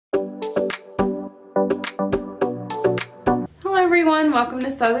Hello everyone, welcome to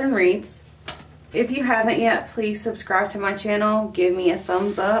Southern Wreaths. If you haven't yet, please subscribe to my channel, give me a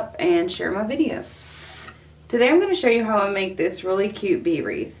thumbs up, and share my video. Today I'm going to show you how I make this really cute bee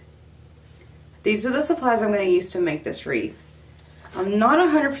wreath. These are the supplies I'm going to use to make this wreath. I'm not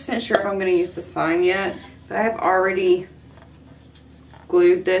 100% sure if I'm going to use the sign yet, but I have already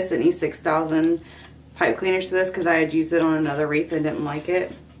glued this in E6000 pipe cleaners to this because I had used it on another wreath and didn't like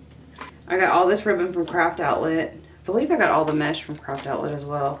it. I got all this ribbon from Craft Outlet. I believe I got all the mesh from Craft Outlet as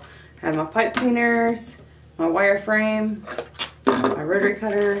well. I have my pipe cleaners, my wireframe, my rotary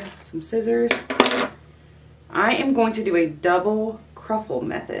cutter, some scissors. I am going to do a double cruffle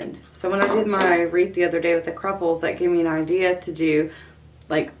method. So when I did my wreath the other day with the cruffles, that gave me an idea to do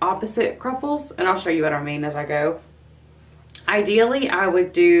like opposite cruffles, and I'll show you what I mean as I go. Ideally, I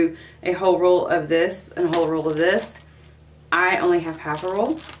would do a whole roll of this and a whole roll of this. I only have half a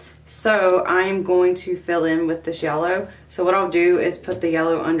roll, so I'm going to fill in with this yellow. So what I'll do is put the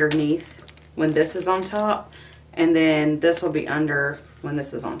yellow underneath when this is on top, and then this will be under when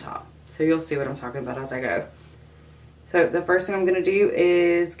this is on top. So you'll see what I'm talking about as I go. So the first thing I'm going to do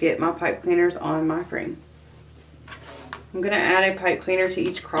is get my pipe cleaners on my frame. I'm going to add a pipe cleaner to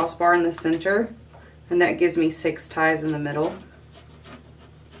each crossbar in the center, and that gives me 6 ties in the middle.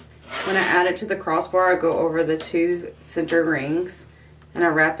 When I add it to the crossbar, I go over the 2 center rings, and I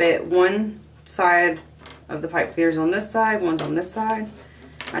wrap it one side of the pipe cleaners on this side, one's on this side.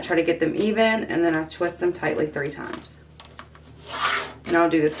 I try to get them even, and then I twist them tightly 3 times. And I'll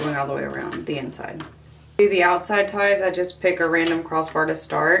do this going all the way around the inside. To the outside ties, I just pick a random crossbar to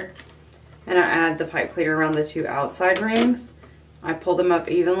start, and I add the pipe cleaner around the 2 outside rings. I pull them up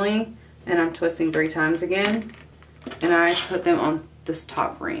evenly, and I'm twisting 3 times again, and I put them on this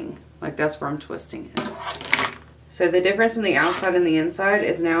top ring. Like that's where I'm twisting it. So the difference in the outside and the inside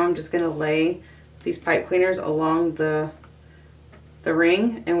is now I'm just going to lay these pipe cleaners along the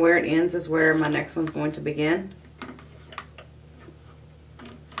ring, and where it ends is where my next one's going to begin.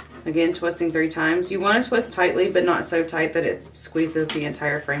 Again, twisting 3 times. You want to twist tightly, but not so tight that it squeezes the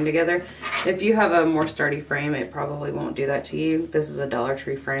entire frame together. If you have a more sturdy frame, it probably won't do that to you. This is a Dollar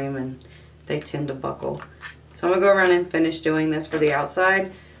Tree frame, and they tend to buckle. So I'm going to go around and finish doing this for the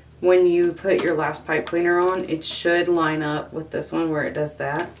outside. When you put your last pipe cleaner on, it should line up with this one where it does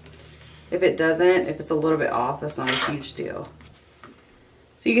that. If it doesn't, if it's a little bit off, that's not a huge deal.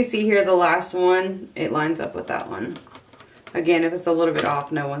 So you can see here the last one, it lines up with that one. Again, if it's a little bit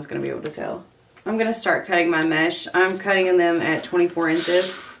off, no one's going to be able to tell. I'm going to start cutting my mesh. I'm cutting them at 24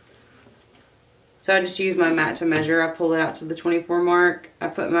 inches. So I just use my mat to measure. I pull it out to the 24 mark. I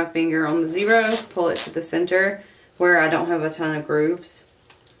put my finger on the 0, pull it to the center where I don't have a ton of grooves.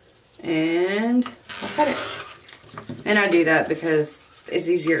 And I'll cut it. And I do that because it's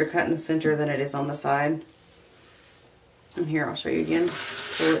easier to cut in the center than it is on the side. And here, I'll show you again.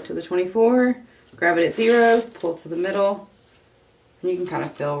 Pull it to the 24, grab it at 0, pull to the middle. And you can kind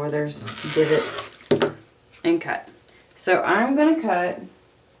of feel where there's divots, and cut. So I'm going to cut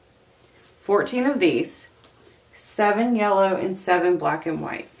 14 of these, 7 yellow and 7 black and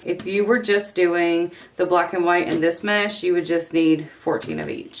white. If you were just doing the black and white and this mesh, you would just need 14 of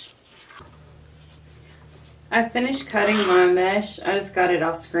each. I finished cutting my mesh. I just got it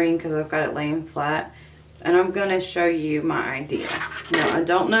off screen because I've got it laying flat. And I'm going to show you my idea. Now, I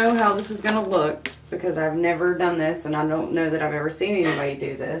don't know how this is going to look because I've never done this, and I don't know that I've ever seen anybody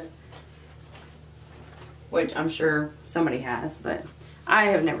do this. Which I'm sure somebody has, but I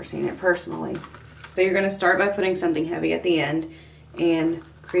have never seen it personally. So you're going to start by putting something heavy at the end and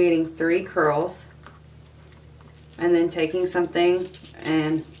creating 3 curls. And then taking something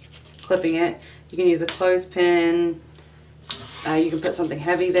and clipping it. You can use a clothespin. You can put something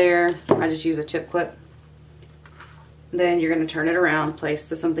heavy there. I just use a chip clip. Then you're going to turn it around, place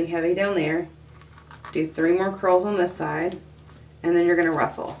something heavy down there, do 3 more curls on this side, and then you're going to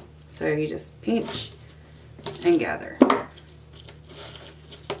ruffle. So you just pinch and gather.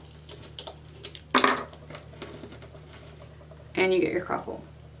 And you get your cruffle.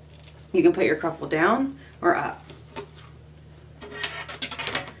 You can put your cruffle down or up.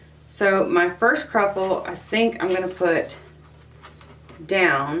 So my first cruffle, I think I'm going to put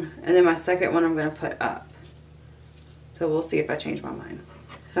down, and then my second one I'm going to put up. So we'll see if I change my mind.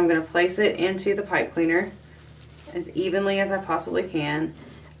 So I'm going to place it into the pipe cleaner as evenly as I possibly can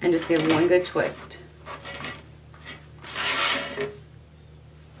and just give one good twist.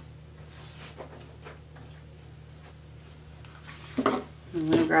 I'm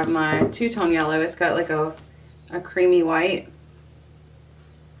going to grab my two-tone yellow. It's got like a creamy white.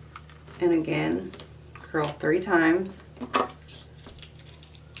 And again, curl 3 times.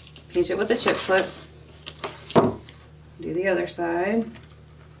 Pinch it with a chip clip. do the other side.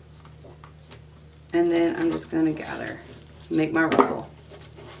 And then I'm just going to gather, make my ruffle.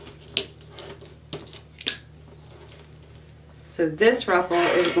 So this ruffle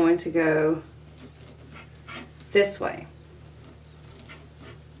is going to go this way.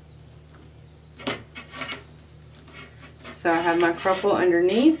 So I have my cruffle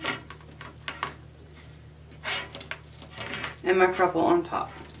underneath and my cruffle on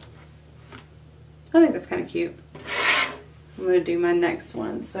top. I think that's kind of cute. I'm going to do my next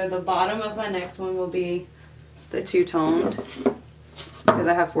one. So the bottom of my next one will be the two-toned, because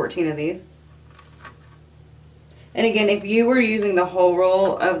I have 14 of these. And again, if you were using the whole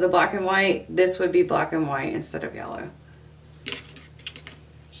roll of the black and white, this would be black and white instead of yellow.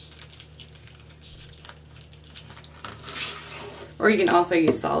 Or you can also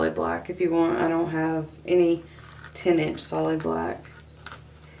use solid black if you want. I don't have any 10-inch solid black.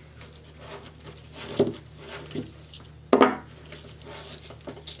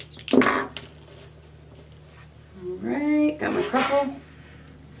 Alright, got my cruffle.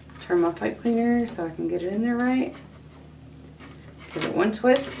 Turn my pipe cleaner so I can get it in there right. Give it one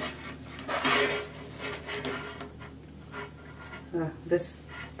twist. This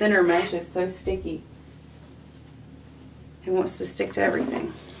thinner mesh is so sticky. It wants to stick to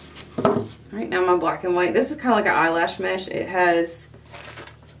everything. Alright, now my black and white. This is kind of like an eyelash mesh. It has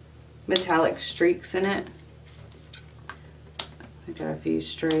metallic streaks in it. I got a few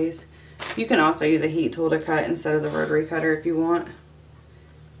strays. You can also use a heat tool to cut instead of the rotary cutter if you want.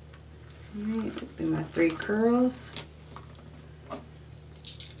 Alright, do my 3 curls.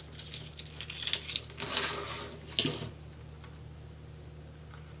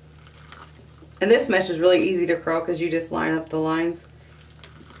 And this mesh is really easy to curl because you just line up the lines.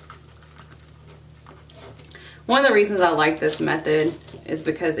 One of the reasons I like this method is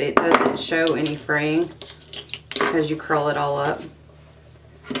because it doesn't show any fraying because you curl it all up.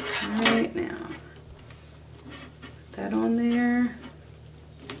 Alright, now put that on there.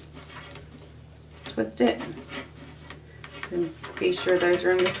 Twist it. And be sure those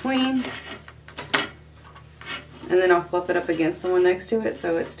are in between. And then I'll flip it up against the one next to it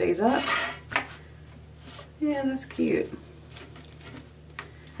so it stays up. Yeah, that's cute.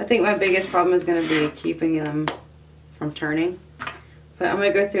 I think my biggest problem is going to be keeping them from turning. But I'm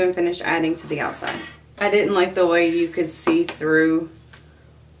going to go through and finish adding to the outside. I didn't like the way you could see through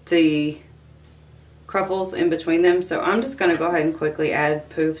the cruffles in between them. So I'm just going to go ahead and quickly add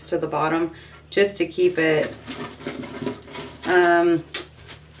poofs to the bottom just to keep it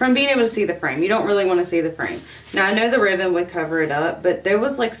from being able to see the frame. You don't really want to see the frame. Now I know the ribbon would cover it up, but there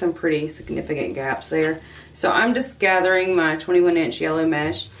was like some pretty significant gaps there. So I'm just gathering my 21-inch yellow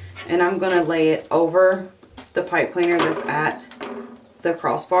mesh and I'm going to lay it over the pipe cleaner that's at the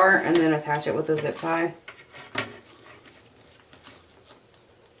crossbar and then attach it with a zip tie.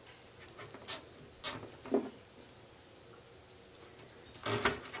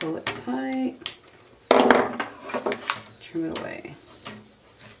 Pull it tight, trim it away.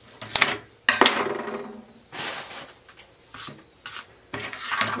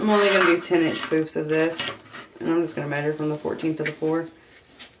 I'm only going to do 10-inch poofs of this, and I'm just going to measure from the 14 to the 4.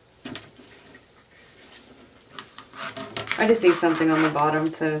 I just need something on the bottom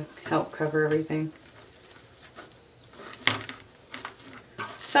to help cover everything.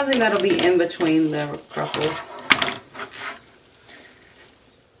 Something that'll be in between the ruffles.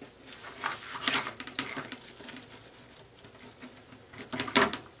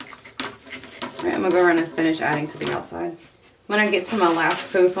 Alright, I'm going to go around and finish adding to the outside. When I get to my last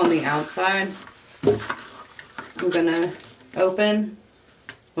poof on the outside, I'm going to open,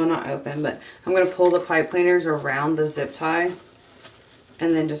 well not open, but I'm going to pull the pipe cleaners around the zip tie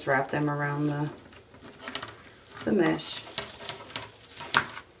and then just wrap them around the mesh.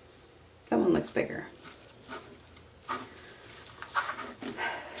 That one looks bigger.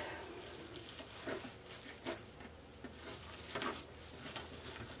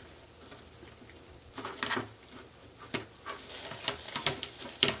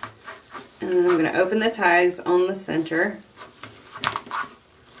 And then I'm going to open the tags on the center.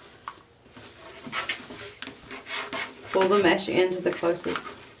 Pull the mesh into the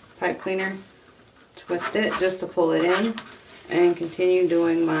closest pipe cleaner. Twist it just to pull it in. And continue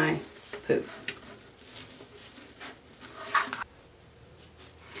doing my poofs.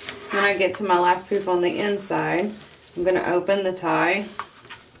 When I get to my last poof on the inside, I'm going to open the tie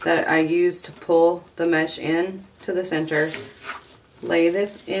that I used to pull the mesh in to the center. Lay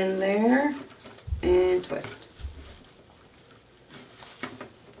this in there and twist.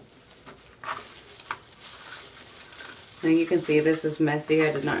 Now you can see this is messy.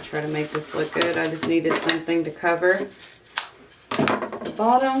 I did not try to make this look good. I just needed something to cover the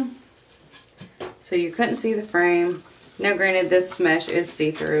bottom so you couldn't see the frame. Now granted, this mesh is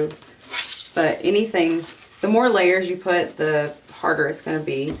see-through, but anything, the more layers you put, the harder it's going to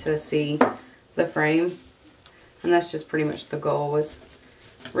be to see the frame. And that's just pretty much the goal with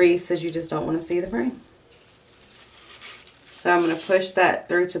wreaths, is you just don't want to see the frame. So I'm going to push that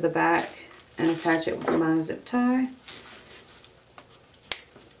through to the back and attach it with my zip tie.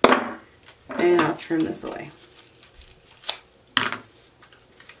 And I'll trim this away.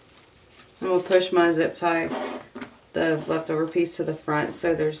 I'm going to push my zip tie, the leftover piece, to the front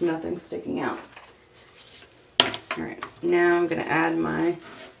so there's nothing sticking out. Alright, now I'm going to add my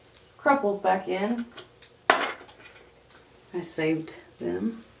cruffles back in. I saved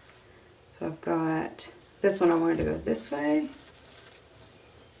them. So I've got this one, I wanted to go this way.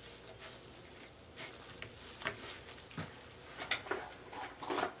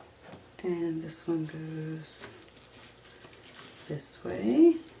 And this one goes this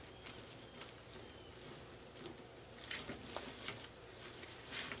way.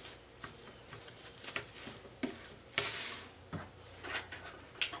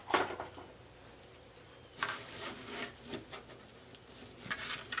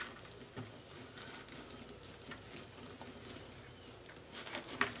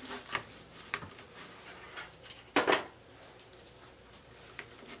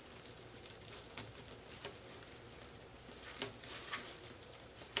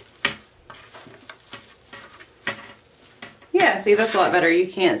 Yeah, see, that's a lot better.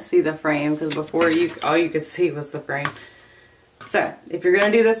 You can't see the frame because before all you could see was the frame. So if you're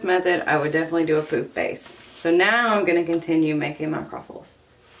going to do this method, I would definitely do a poof base. So now I'm going to continue making my cruffles.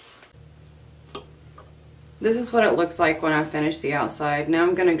 This is what it looks like when I finish the outside. Now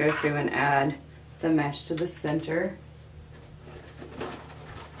I'm going to go through and add the mesh to the center.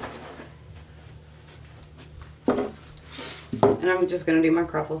 And I'm just going to do my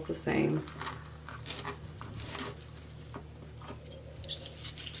cruffles the same.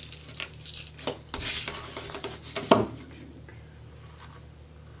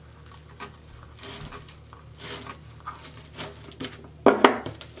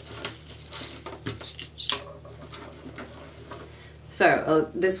 So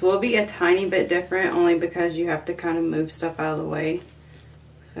this will be a tiny bit different only because you have to kind of move stuff out of the way.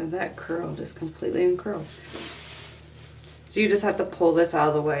 So that curl just completely uncurled. So you just have to pull this out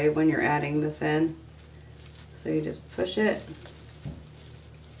of the way when you're adding this in. So you just push it.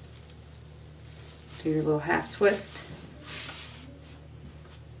 Do your little half twist.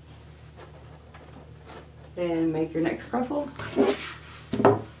 Then make your next cruffle.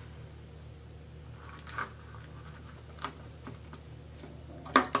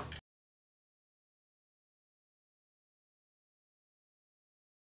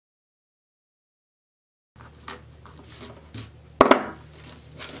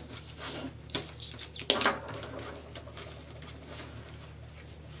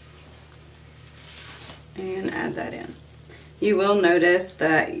 And add that in. You will notice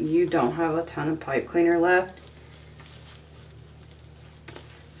that you don't have a ton of pipe cleaner left.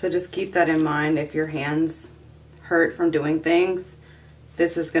 So just keep that in mind. If your hands hurt from doing things,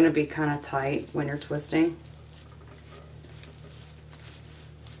 this is going to be kind of tight when you're twisting.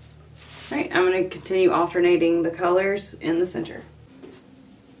 Alright, I'm going to continue alternating the colors in the center.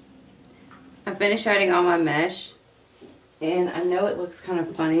 I finished adding all my mesh, and I know it looks kind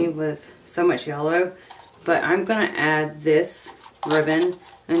of funny with so much yellow, but I'm going to add this ribbon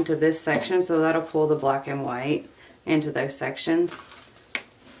into this section so that'll pull the black and white into those sections.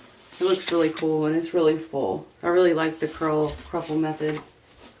 It looks really cool and it's really full. I really like the cruffle method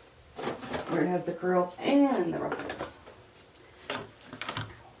where it has the curls and the ruffles.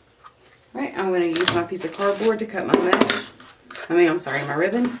 Alright, I'm going to use my piece of cardboard to cut my mesh. My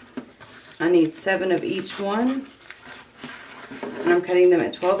ribbon. I need 7 of each one. And I'm cutting them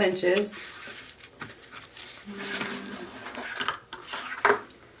at 12 inches.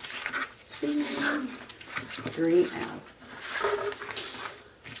 2, 3 out.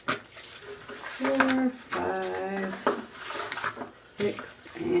 4, 5, 6,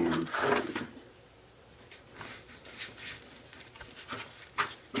 and 7.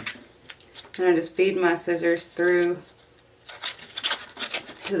 And I just feed my scissors through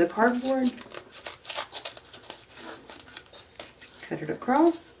to the cardboard. Cut it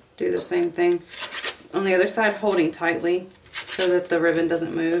across. Do the same thing on the other side, holding tightly so that the ribbon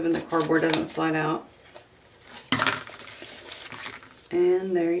doesn't move and the cardboard doesn't slide out.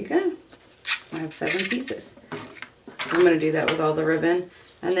 And there you go. I have 7 pieces. I'm going to do that with all the ribbon.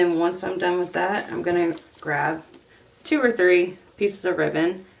 And then once I'm done with that, I'm going to grab 2 or 3 pieces of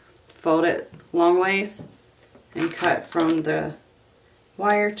ribbon, fold it long ways, and cut from the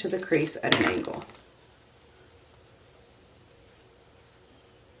wire to the crease at an angle.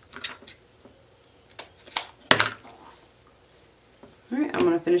 Alright, I'm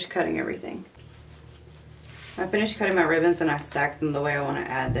going to finish cutting everything. I finished cutting my ribbons and I stacked them the way I want to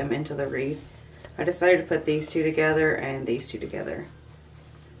add them into the wreath. I decided to put these two together and these two together.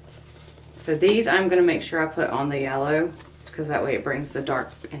 So these I'm going to make sure I put on the yellow because that way it brings the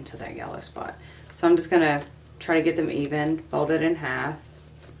dark into that yellow spot. So I'm just going to try to get them even, fold it in half,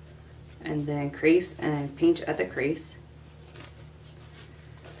 and then crease and pinch at the crease.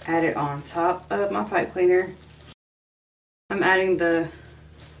 Add it on top of my pipe cleaner. I'm adding the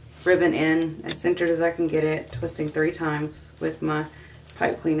ribbon in as centered as I can get it, twisting 3 times with my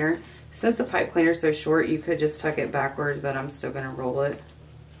pipe cleaner. Since the pipe cleaner is so short, you could just tuck it backwards, but I'm still going to roll it.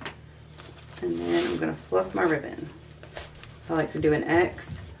 And then I'm going to fluff my ribbon. So I like to do an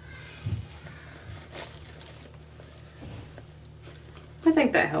X. I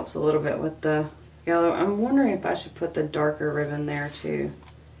think that helps a little bit with the yellow. I'm wondering if I should put the darker ribbon there too.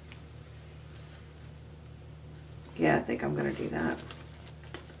 Yeah, I think I'm going to do that.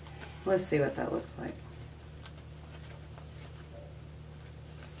 Let's see what that looks like.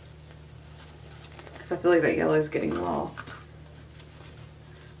 Because I feel like that yellow is getting lost.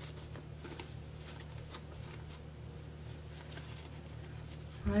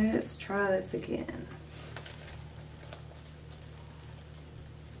 Let's try this again.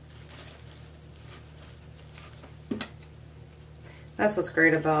 That's what's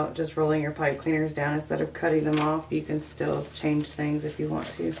great about just rolling your pipe cleaners down. Instead of cutting them off, you can still change things if you want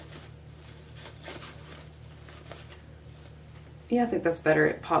to. Yeah, I think that's better.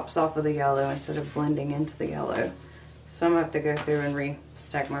 It pops off of the yellow instead of blending into the yellow. So I'm going to have to go through and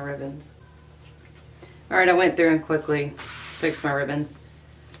re-stack my ribbons. Alright, I went through and quickly fixed my ribbon.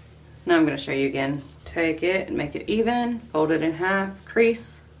 Now I'm going to show you again. Take it and make it even, fold it in half,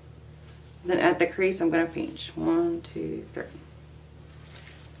 crease. Then at the crease I'm going to pinch. 1, 2, 3.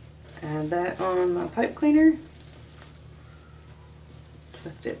 Add that on my pipe cleaner.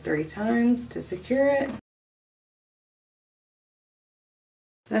 Twist it 3 times to secure it.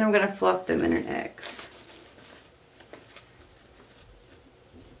 Then I'm going to fluff them in an X.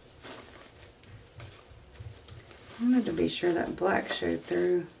 I wanted to be sure that black showed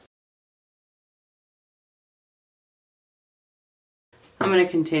through. I'm going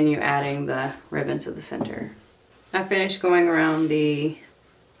to continue adding the ribbon to the center. I finished going around the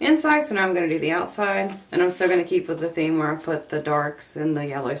inside, so now I'm going to do the outside. And I'm still going to keep with the theme where I put the darks in the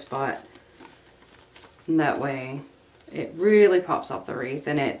yellow spot. And that way it really pops off the wreath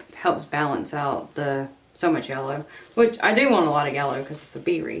and it helps balance out the so much yellow. Which I do want a lot of yellow because it's a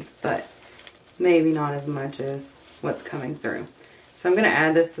bee wreath, but maybe not as much as what's coming through. So I'm going to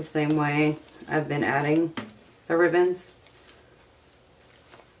add this the same way I've been adding the ribbons.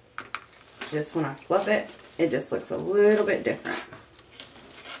 Just when I fluff it, it just looks a little bit different.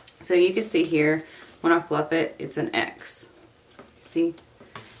 So you can see here, when I fluff it, it's an X. See?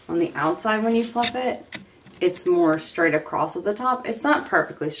 On the outside when you fluff it, it's more straight across at the top. It's not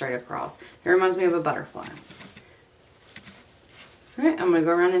perfectly straight across. It reminds me of a butterfly. Alright, I'm going to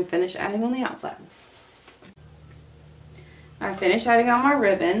go around and finish adding on the outside. I finished adding on my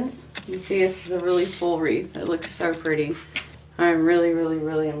ribbons. You see this is a really full wreath. It looks so pretty. I'm really, really,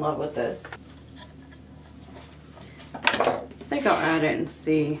 really in love with this. I think I'll add it and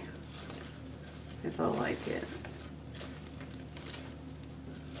see if I like it.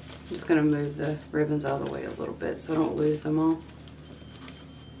 I'm just going to move the ribbons out of the way a little bit so I don't lose them all.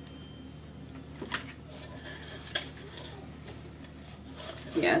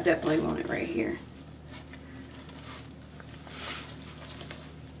 Yeah, I definitely want it right here.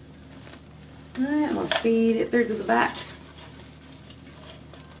 Alright, I'm going to feed it through to the back.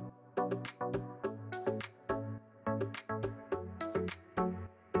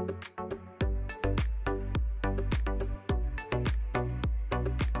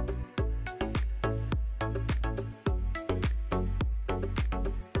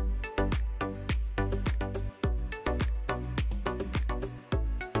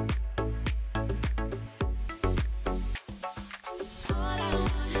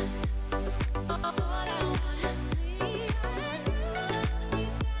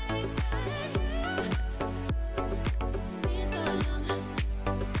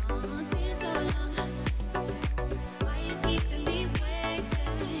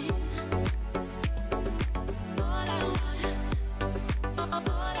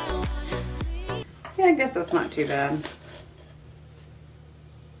 Yeah, I guess that's not too bad.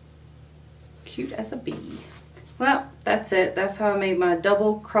 Cute as a bee. Well, that's it. That's how I made my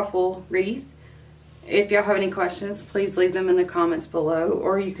double Cruffle wreath. If y'all have any questions, please leave them in the comments below,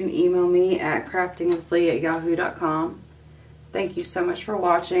 or you can email me at craftingwithlee@yahoo.com. Thank you so much for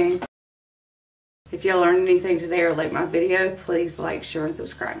watching. If y'all learned anything today or like my video, please like, share, and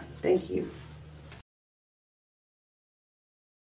subscribe. Thank you.